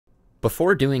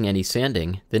Before doing any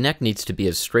sanding, the neck needs to be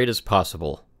as straight as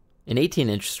possible. An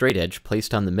 18-inch straight edge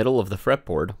placed on the middle of the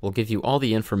fretboard will give you all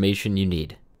the information you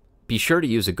need. Be sure to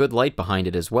use a good light behind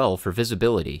it as well for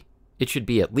visibility. It should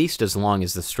be at least as long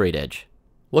as the straight edge.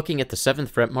 Looking at the 7th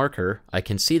fret marker, I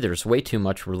can see there's way too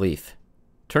much relief.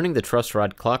 Turning the truss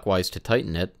rod clockwise to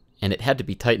tighten it, and it had to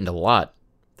be tightened a lot,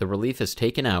 the relief is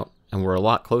taken out and we're a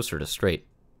lot closer to straight.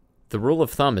 The rule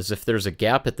of thumb is if there's a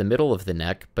gap at the middle of the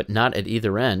neck, but not at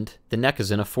either end, the neck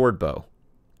is in a Ford bow.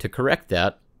 To correct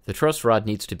that, the truss rod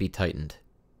needs to be tightened.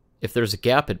 If there's a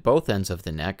gap at both ends of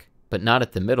the neck, but not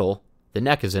at the middle, the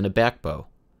neck is in a back bow.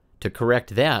 To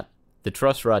correct that, the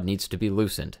truss rod needs to be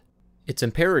loosened. It's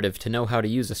imperative to know how to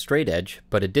use a straight edge,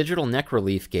 but a digital neck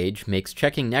relief gauge makes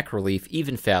checking neck relief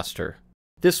even faster.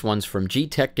 This one's from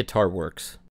G-Tech Guitar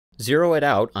Works. Zero it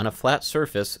out on a flat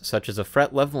surface such as a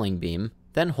fret leveling beam,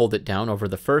 then hold it down over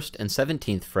the 1st and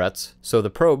 17th frets so the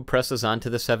probe presses onto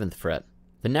the 7th fret.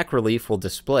 The neck relief will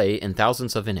display in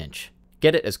thousandths of an inch.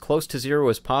 Get it as close to zero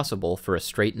as possible for a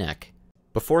straight neck.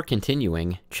 Before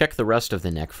continuing, check the rest of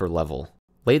the neck for level.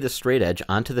 Lay the straight edge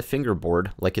onto the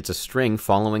fingerboard like it's a string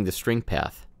following the string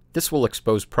path. This will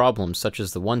expose problems such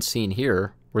as the one seen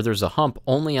here, where there's a hump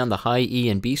only on the high E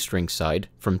and B string side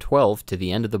from 12 to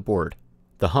the end of the board.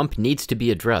 The hump needs to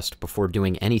be addressed before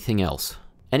doing anything else.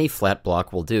 Any flat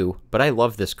block will do, but I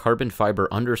love this carbon fiber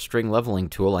understring leveling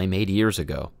tool I made years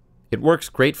ago. It works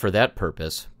great for that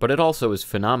purpose, but it also is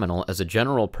phenomenal as a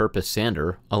general purpose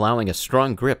sander, allowing a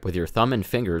strong grip with your thumb and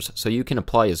fingers so you can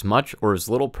apply as much or as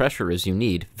little pressure as you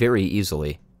need very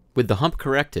easily. With the hump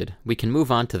corrected, we can move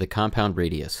on to the compound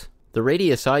radius. The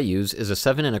radius I use is a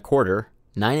 7 1/4,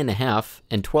 9 1/2,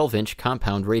 and 12-inch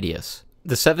compound radius.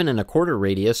 The 7 1/4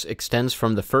 radius extends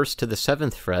from the 1st to the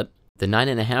 7th fret, the 9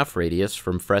 1/2 radius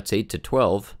from frets 8 to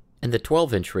 12, and the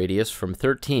 12-inch radius from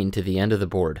 13 to the end of the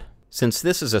board. Since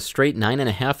this is a straight 9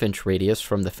 1/2-inch radius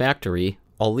from the factory,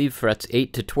 I'll leave frets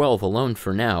 8 to 12 alone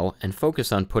for now and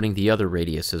focus on putting the other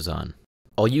radiuses on.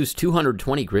 I'll use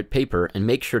 220 grit paper and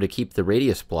make sure to keep the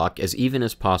radius block as even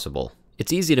as possible.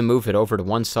 It's easy to move it over to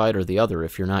one side or the other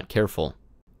if you're not careful.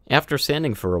 After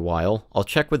sanding for a while, I'll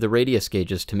check with the radius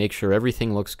gauges to make sure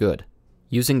everything looks good.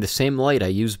 Using the same light I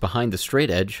use behind the straight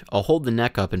edge, I'll hold the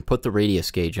neck up and put the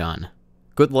radius gauge on.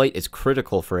 Good light is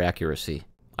critical for accuracy.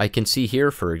 I can see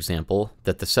here, for example,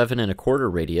 that the 7 1/4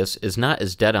 radius is not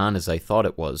as dead on as I thought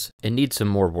it was, and needs some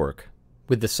more work.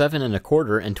 With the 7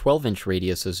 1/4 and 12-inch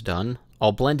radiuses done,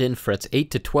 I'll blend in frets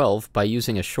 8 to 12 by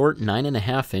using a short 9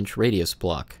 1/2-inch radius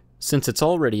block. Since it's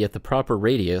already at the proper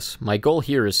radius, my goal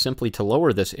here is simply to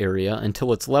lower this area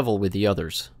until it's level with the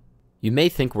others. You may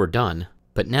think we're done,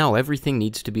 but now everything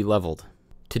needs to be leveled.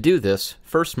 To do this,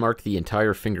 first mark the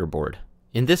entire fingerboard.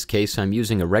 In this case, I'm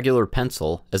using a regular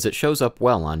pencil as it shows up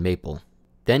well on maple.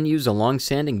 Then use a long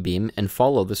sanding beam and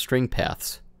follow the string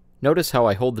paths. Notice how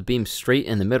I hold the beam straight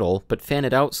in the middle, but fan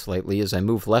it out slightly as I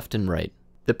move left and right.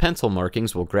 The pencil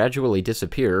markings will gradually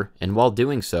disappear, and while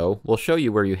doing so, we'll show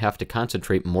you where you have to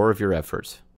concentrate more of your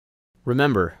efforts.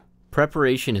 Remember,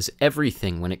 preparation is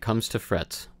everything when it comes to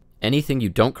frets. Anything you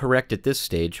don't correct at this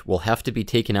stage will have to be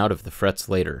taken out of the frets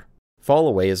later.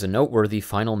 Fallaway is a noteworthy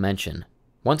final mention.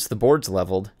 Once the board's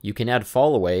leveled, you can add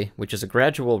Fallaway, which is a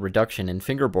gradual reduction in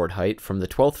fingerboard height from the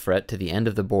 12th fret to the end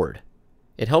of the board.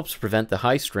 It helps prevent the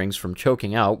high strings from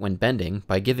choking out when bending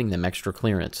by giving them extra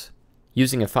clearance.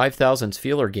 Using a 5/1000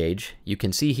 feeler gauge, you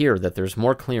can see here that there's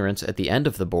more clearance at the end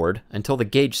of the board until the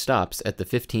gauge stops at the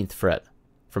 15th fret.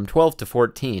 From 12 to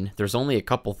 14, there's only a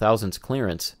couple thousandths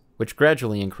clearance, which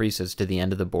gradually increases to the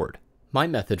end of the board. My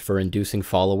method for inducing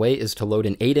Fallaway is to load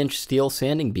an 8-inch steel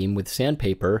sanding beam with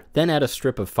sandpaper, then add a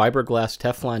strip of fiberglass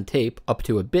Teflon tape up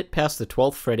to a bit past the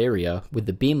 12th fret area with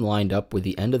the beam lined up with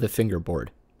the end of the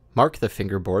fingerboard. Mark the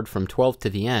fingerboard from 12 to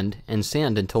the end and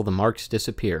sand until the marks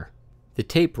disappear. The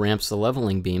tape ramps the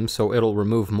leveling beam so it'll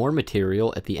remove more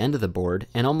material at the end of the board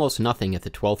and almost nothing at the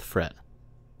 12th fret.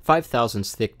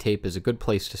 5/1000 thick tape is a good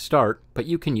place to start, but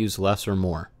you can use less or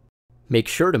more. Make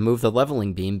sure to move the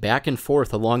leveling beam back and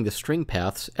forth along the string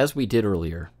paths as we did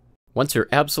earlier. Once you're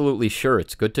absolutely sure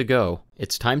it's good to go,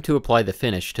 it's time to apply the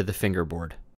finish to the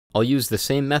fingerboard. I'll use the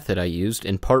same method I used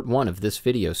in part 1 of this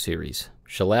video series,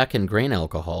 shellac and grain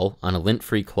alcohol on a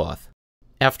lint-free cloth.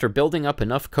 After building up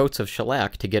enough coats of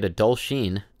shellac to get a dull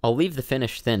sheen, I'll leave the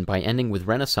finish thin by ending with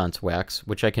Renaissance wax,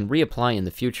 which I can reapply in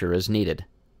the future as needed.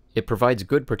 It provides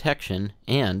good protection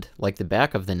and, like the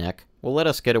back of the neck, will let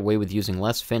us get away with using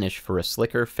less finish for a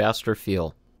slicker, faster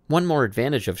feel. One more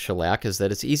advantage of shellac is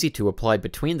that it's easy to apply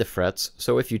between the frets,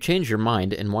 so if you change your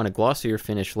mind and want a glossier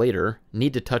finish later,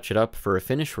 need to touch it up for a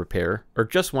finish repair, or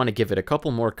just want to give it a couple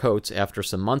more coats after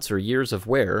some months or years of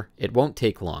wear, it won't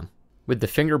take long. With the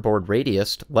fingerboard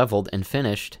radiused, leveled, and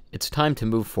finished, it's time to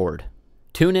move forward.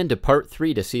 Tune in to Part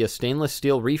 3 to see a stainless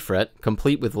steel refret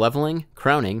complete with leveling,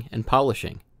 crowning, and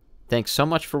polishing. Thanks so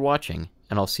much for watching,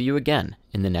 and I'll see you again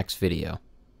in the next video.